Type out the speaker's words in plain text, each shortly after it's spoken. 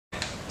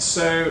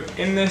So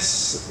in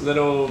this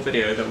little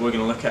video that we're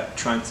going to look at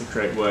trying to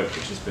create work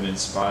which has been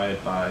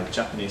inspired by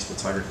Japanese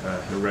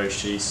photographer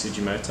Hiroshi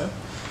Sugimoto.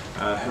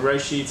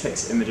 Hiroshi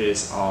takes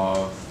images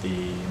of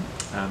the,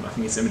 I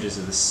think it's images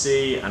of the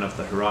sea and of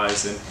the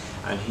horizon,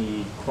 and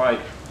he quite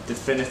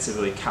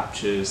definitively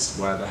captures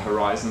where the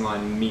horizon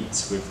line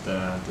meets with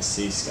the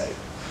seascape.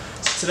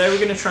 So today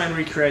we're going to try and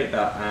recreate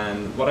that,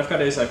 and what I've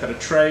got is I've got a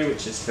tray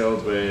which is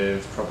filled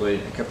with probably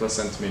a couple of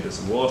centimetres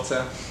of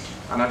water,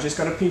 and I've just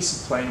got a piece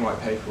of plain white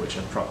paper which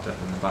I've propped up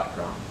in the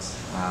background.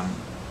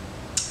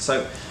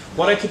 So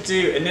what I could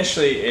do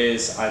initially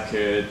is I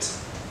could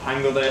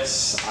angle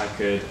this, I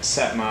could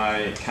set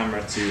my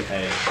camera to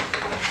a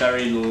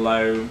very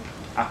low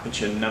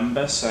aperture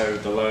number, so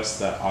the lowest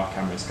that our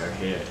cameras go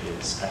here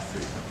is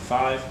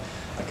f3.5.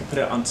 I could put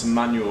it onto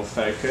manual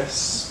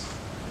focus,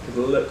 I could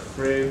look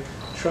through,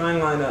 try and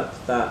line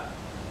up that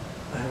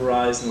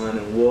horizon line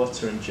of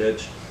water and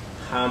judge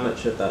how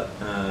much of that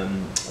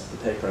of the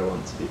paper I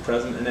want to be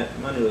present in it,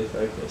 manually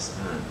focus,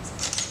 and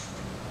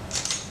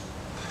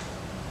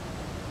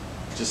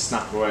just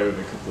snap away with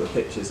a couple of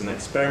pictures and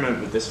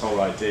experiment with this whole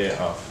idea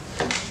of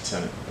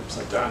turn it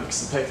upside down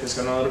because the paper's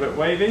gone a little bit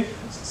wavy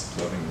as it's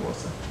absorbing the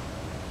water.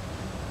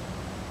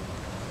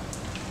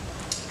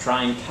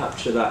 Try and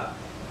capture that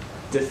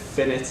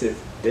definitive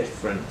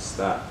difference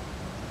that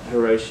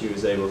Hiroshi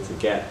was able to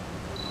get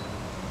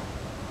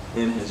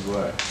in his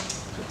work.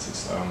 A bit too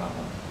slow on that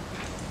one.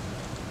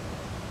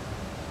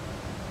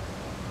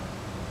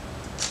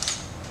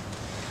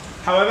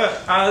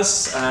 However,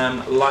 as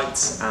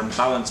light and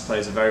balance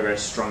plays a very, very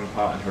strong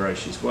part in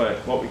Hiroshi's work,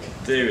 what we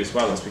could do as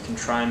well is we can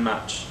try and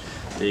match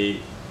the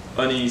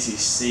uneasy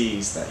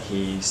seas that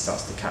he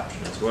starts to capture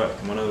in his work.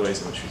 And one of the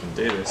ways in which we can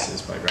do this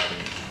is by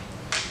grabbing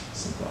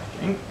some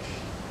black ink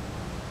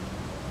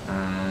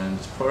and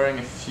pouring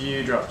a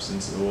few drops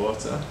into the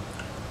water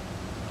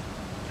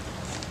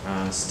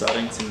and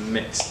starting to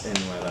mix in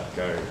where that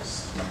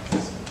goes. So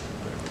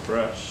a bit of a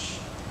brush,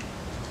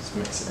 just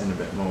mix it in a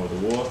bit more with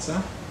the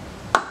water.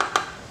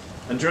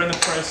 And during the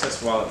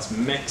process, while it's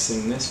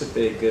mixing, this would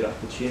be a good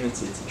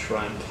opportunity to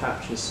try and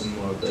capture some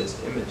more of those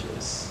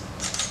images,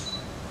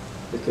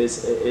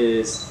 because it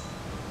is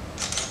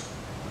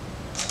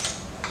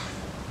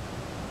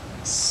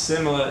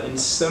similar in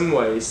some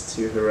ways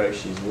to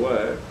Hiroshi's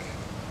work.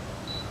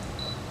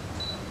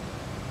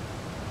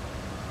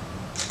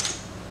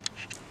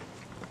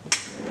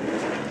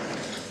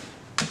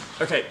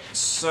 Okay,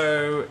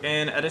 so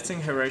in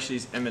editing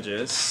Hiroshi's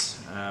images,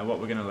 what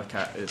we're going to look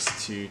at is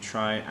to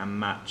try and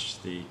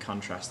match the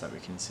contrast that we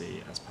can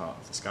see as part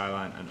of the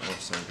skyline and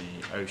also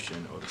the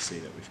ocean or the sea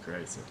that we've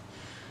created.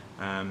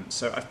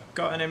 So I've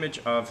got an image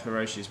of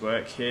Hiroshi's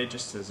work here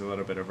just as a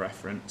little bit of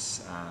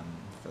reference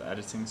for the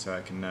editing, so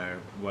I can know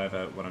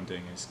whether what I'm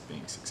doing is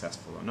being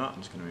successful or not.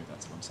 I'm just going to move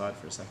that to one side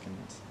for a second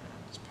and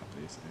just pop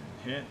these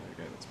in here. There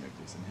we go, let's move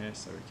these in here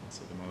so we can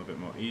see them all a bit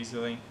more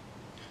easily.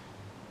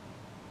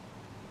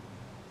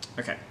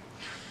 Okay,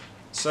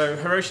 so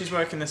Hiroshi's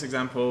work in this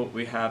example,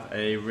 we have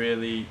a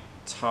really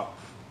top,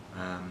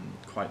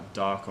 quite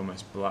dark,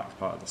 almost black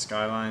part of the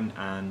skyline,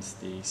 and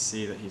the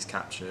sea that he's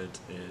captured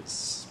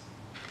is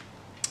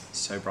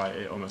so bright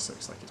it almost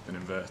looks like it's been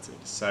inverted.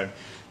 So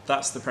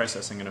that's the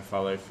process I'm going to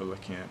follow for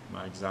looking at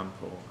my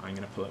example. I'm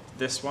going to pull up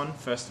this one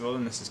first of all,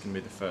 and this is going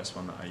to be the first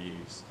one that I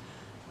use.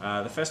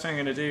 The first thing I'm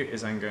going to do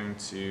is I'm going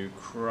to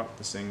crop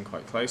this in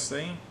quite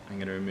closely. I'm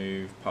going to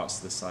remove parts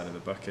of the side of the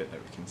bucket that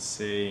we can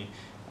see.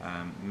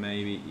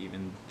 Maybe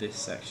even this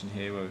section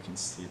here where we can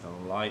see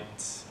the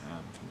light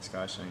from the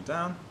sky shining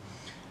down,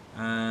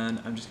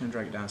 and I'm just going to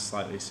drag it down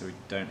slightly so we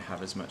don't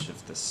have as much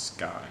of the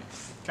sky.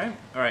 Okay,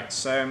 alright,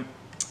 so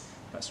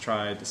let's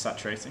try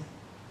desaturating.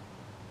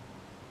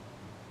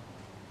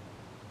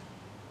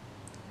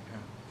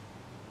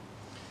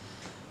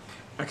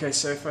 Okay,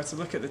 so if I were to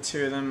look at the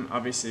two of them,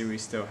 obviously we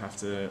still have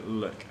to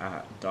look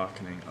at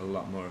darkening a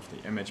lot more of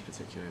the image,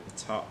 particularly the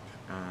top,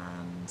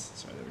 and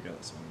sorry, there we go,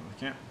 that's what I'm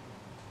looking at.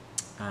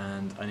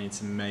 And I need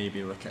to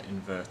maybe look at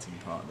inverting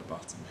part of the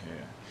bottom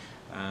here.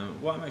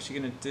 What I'm actually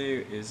going to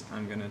do is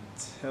I'm going to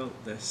tilt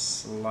this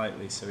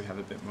slightly so we have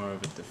a bit more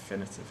of a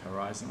definitive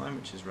horizon line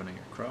which is running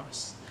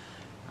across.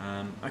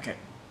 Okay,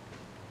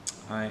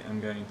 I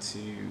am going to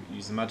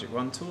use the magic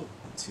wand tool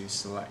to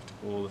select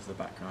all of the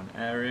background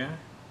area.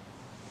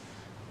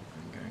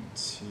 I'm going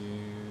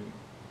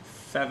to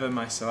feather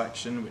my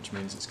selection, which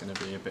means it's going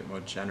to be a bit more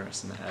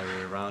generous in the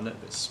area around it, a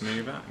bit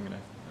smoother. I'm going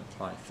to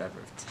apply a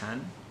feather of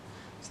 10.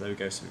 So there we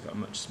go, so we've got a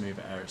much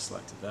smoother area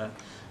selected there.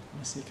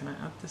 Let's see, can I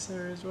add this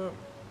area as well?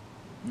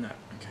 No,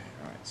 okay,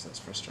 alright, so that's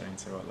frustrating.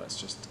 So well, let's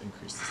just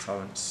increase the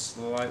tolerance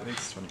slightly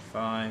to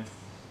 25.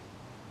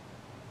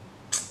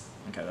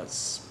 Okay,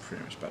 that's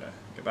pretty much better.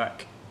 Go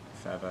back,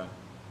 feather,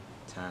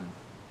 10,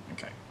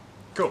 okay,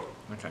 cool,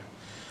 okay.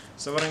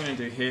 So what I'm going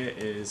to do here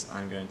is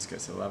I'm going to go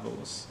to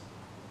levels.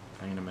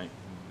 I'm going to make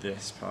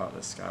this part of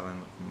the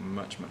skyline look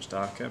much, much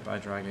darker by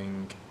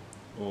dragging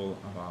all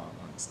of our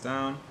lines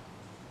down.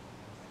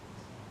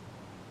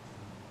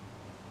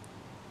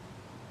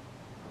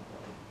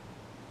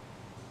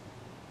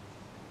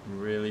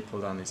 really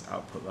pull down these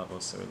output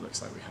levels so it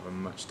looks like we have a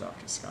much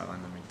darker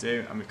skyline than we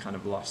do, and we've kind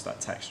of lost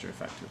that texture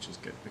effect, which is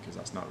good because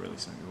that's not really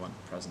something we want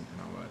present in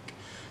our work.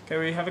 Okay,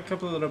 we have a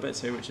couple of little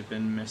bits here which have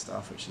been missed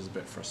off, which is a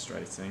bit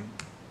frustrating.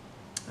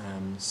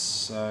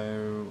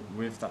 So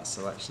with that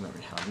selection that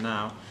we have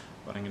now,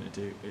 what I'm going to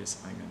do is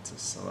I'm going to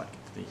select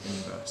the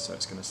inverse, so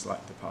it's going to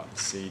select the part of the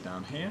C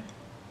down here.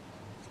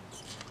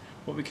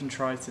 What we can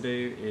try to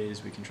do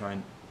is we can try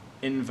and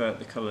invert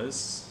the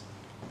colours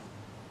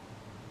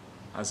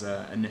as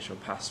an initial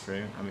pass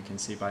through, and we can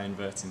see by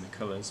inverting the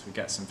colours we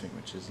get something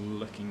which is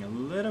looking a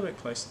little bit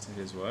closer to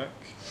his work.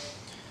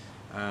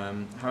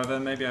 However,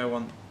 maybe I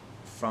want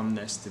from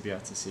this to be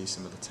able to see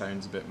some of the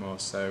tones a bit more,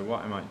 so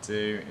what I might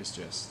do is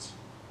just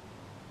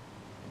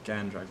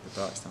again drag the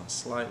darks down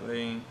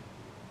slightly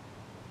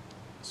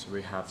so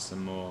we have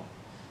some more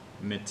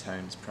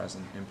mid-tones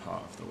present in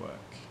part of the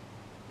work.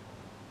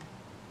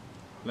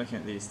 Looking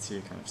at these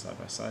two kind of side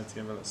by side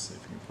together, let's see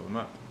if we can pull them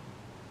up.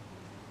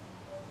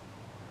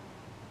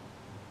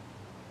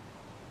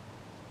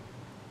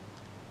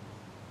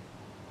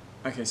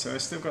 Okay, so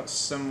I've still got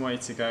some way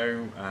to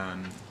go.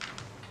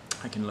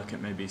 I can look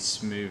at maybe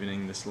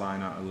smoothing this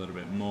line out a little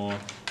bit more.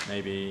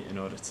 Maybe in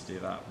order to do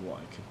that,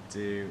 what I could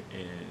do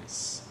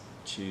is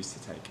choose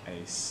to take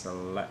a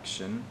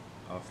selection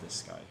of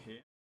this guy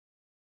here.